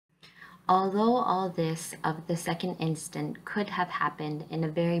Although all this of the second instant could have happened in a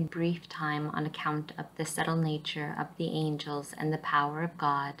very brief time on account of the subtle nature of the angels and the power of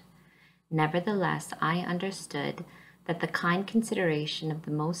God, nevertheless I understood that the kind consideration of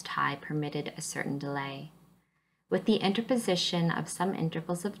the Most High permitted a certain delay. With the interposition of some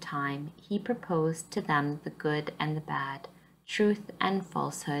intervals of time, he proposed to them the good and the bad, truth and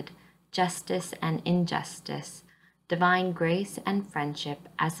falsehood, justice and injustice, divine grace and friendship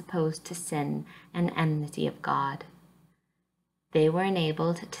as opposed to sin and enmity of God. They were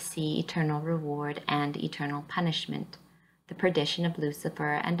enabled to see eternal reward and eternal punishment, the perdition of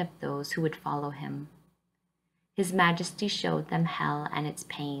Lucifer and of those who would follow him. His Majesty showed them hell and its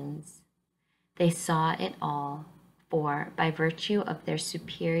pains. They saw it all, for by virtue of their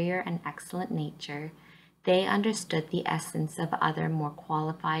superior and excellent nature, they understood the essence of other more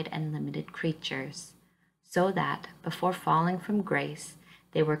qualified and limited creatures, so that, before falling from grace,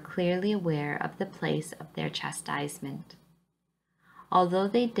 they were clearly aware of the place of their chastisement. Although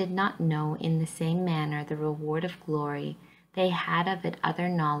they did not know in the same manner the reward of glory, they had of it other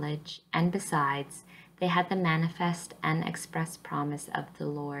knowledge, and besides, they had the manifest and express promise of the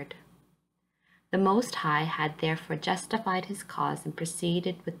Lord. The Most High had therefore justified his cause and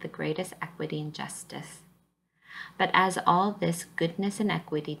proceeded with the greatest equity and justice. But as all this goodness and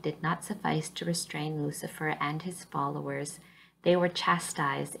equity did not suffice to restrain Lucifer and his followers, they were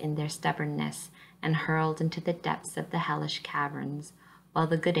chastised in their stubbornness and hurled into the depths of the hellish caverns, while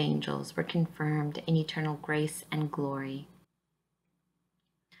the good angels were confirmed in eternal grace and glory.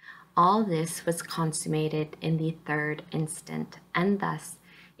 All this was consummated in the third instant, and thus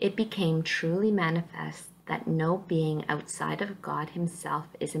it became truly manifest that no being outside of God himself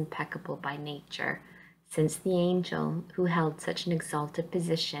is impeccable by nature, since the angel, who held such an exalted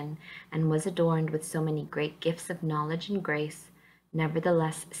position and was adorned with so many great gifts of knowledge and grace,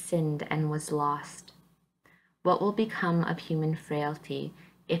 nevertheless sinned and was lost. What will become of human frailty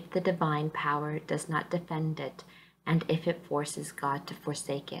if the divine power does not defend it, and if it forces God to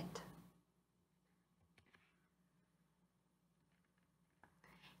forsake it?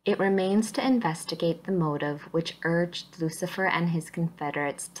 It remains to investigate the motive which urged Lucifer and his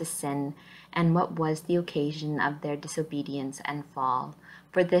confederates to sin, and what was the occasion of their disobedience and fall,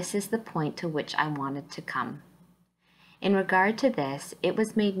 for this is the point to which I wanted to come. In regard to this, it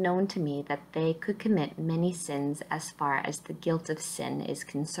was made known to me that they could commit many sins as far as the guilt of sin is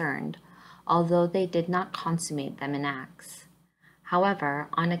concerned, although they did not consummate them in acts. However,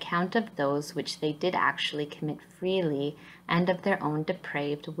 on account of those which they did actually commit freely and of their own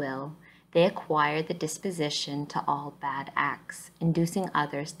depraved will, they acquire the disposition to all bad acts, inducing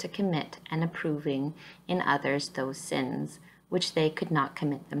others to commit and approving in others those sins which they could not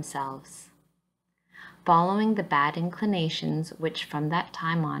commit themselves. Following the bad inclinations which from that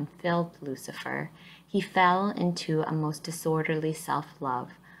time on filled Lucifer, he fell into a most disorderly self-love,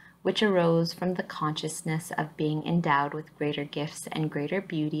 which arose from the consciousness of being endowed with greater gifts and greater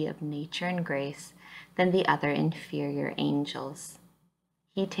beauty of nature and grace than the other inferior angels.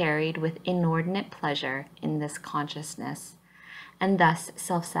 He tarried with inordinate pleasure in this consciousness, and thus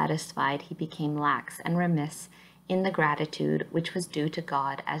self-satisfied he became lax and remiss in the gratitude which was due to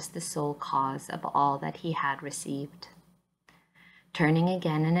God as the sole cause of all that he had received. Turning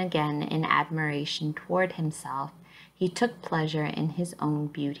again and again in admiration toward himself, he took pleasure in his own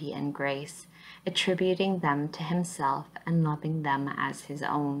beauty and grace, attributing them to himself and loving them as his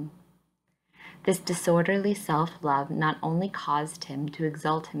own. This disorderly self-love not only caused him to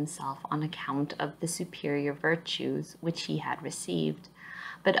exalt himself on account of the superior virtues which he had received,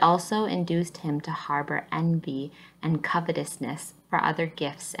 but also induced him to harbor envy and covetousness for other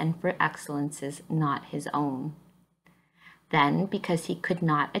gifts and for excellences not his own. Then, because he could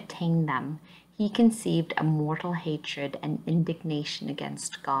not attain them, he conceived a mortal hatred and indignation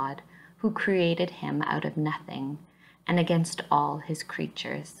against God, who created him out of nothing, and against all his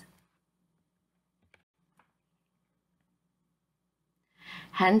creatures.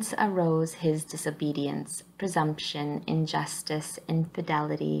 Hence arose his disobedience, presumption, injustice,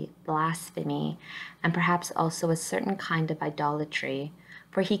 infidelity, blasphemy, and perhaps also a certain kind of idolatry,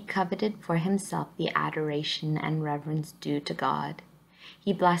 for he coveted for himself the adoration and reverence due to God.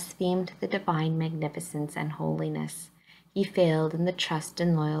 He blasphemed the divine magnificence and holiness. He failed in the trust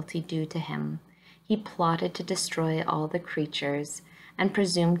and loyalty due to him. He plotted to destroy all the creatures, and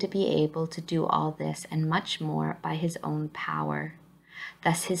presumed to be able to do all this and much more by his own power.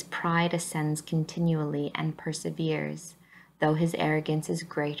 Thus his pride ascends continually and perseveres, though his arrogance is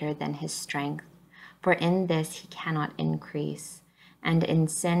greater than his strength, for in this he cannot increase, and in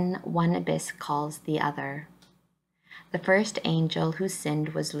sin one abyss calls the other. The first angel who sinned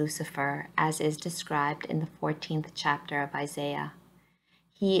was Lucifer, as is described in the 14th chapter of Isaiah.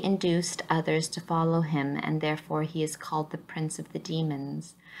 He induced others to follow him, and therefore he is called the prince of the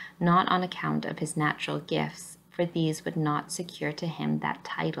demons, not on account of his natural gifts, for these would not secure to him that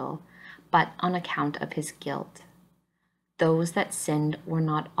title, but on account of his guilt. Those that sinned were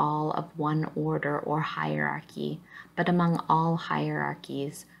not all of one order or hierarchy, but among all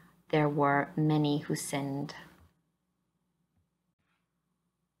hierarchies there were many who sinned.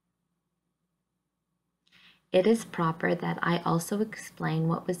 It is proper that I also explain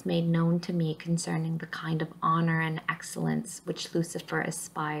what was made known to me concerning the kind of honor and excellence which Lucifer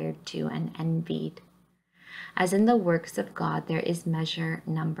aspired to and envied. As in the works of God there is measure,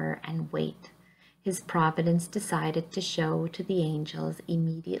 number, and weight, his providence decided to show to the angels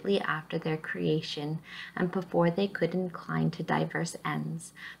immediately after their creation and before they could incline to diverse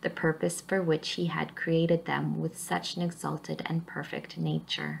ends, the purpose for which he had created them with such an exalted and perfect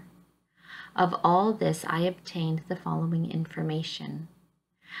nature. Of all this I obtained the following information.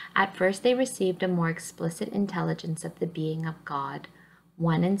 At first they received a more explicit intelligence of the being of God,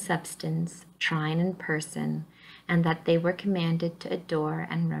 one in substance, trine in person, and that they were commanded to adore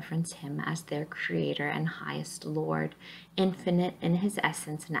and reverence him as their Creator and highest Lord, infinite in his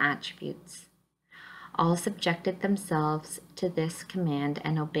essence and attributes. All subjected themselves to this command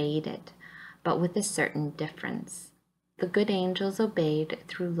and obeyed it, but with a certain difference. The good angels obeyed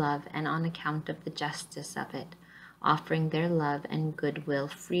through love and on account of the justice of it, offering their love and goodwill,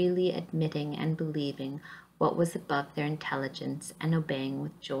 freely admitting and believing what was above their intelligence and obeying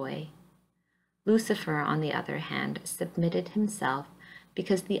with joy. Lucifer, on the other hand, submitted himself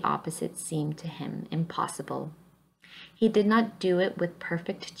because the opposite seemed to him impossible. He did not do it with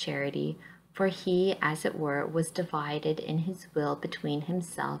perfect charity, for he, as it were, was divided in his will between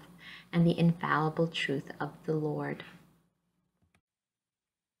himself and the infallible truth of the Lord.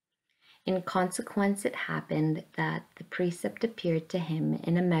 In consequence, it happened that the precept appeared to him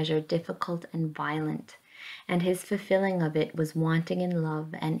in a measure difficult and violent, and his fulfilling of it was wanting in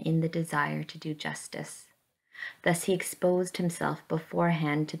love and in the desire to do justice. Thus he exposed himself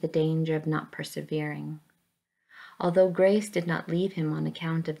beforehand to the danger of not persevering. Although grace did not leave him on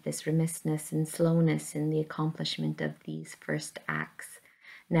account of this remissness and slowness in the accomplishment of these first acts,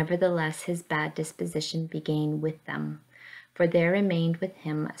 nevertheless his bad disposition began with them, for there remained with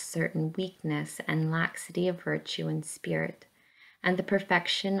him a certain weakness and laxity of virtue and spirit, and the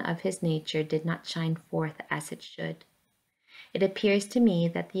perfection of his nature did not shine forth as it should. It appears to me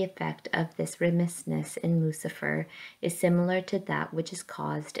that the effect of this remissness in Lucifer is similar to that which is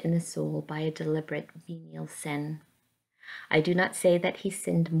caused in the soul by a deliberate venial sin. I do not say that he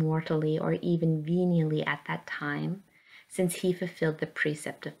sinned mortally or even venially at that time, since he fulfilled the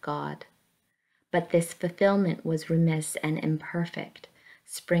precept of God. But this fulfillment was remiss and imperfect,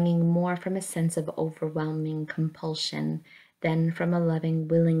 springing more from a sense of overwhelming compulsion than from a loving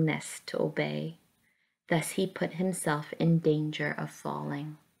willingness to obey. Thus he put himself in danger of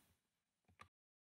falling.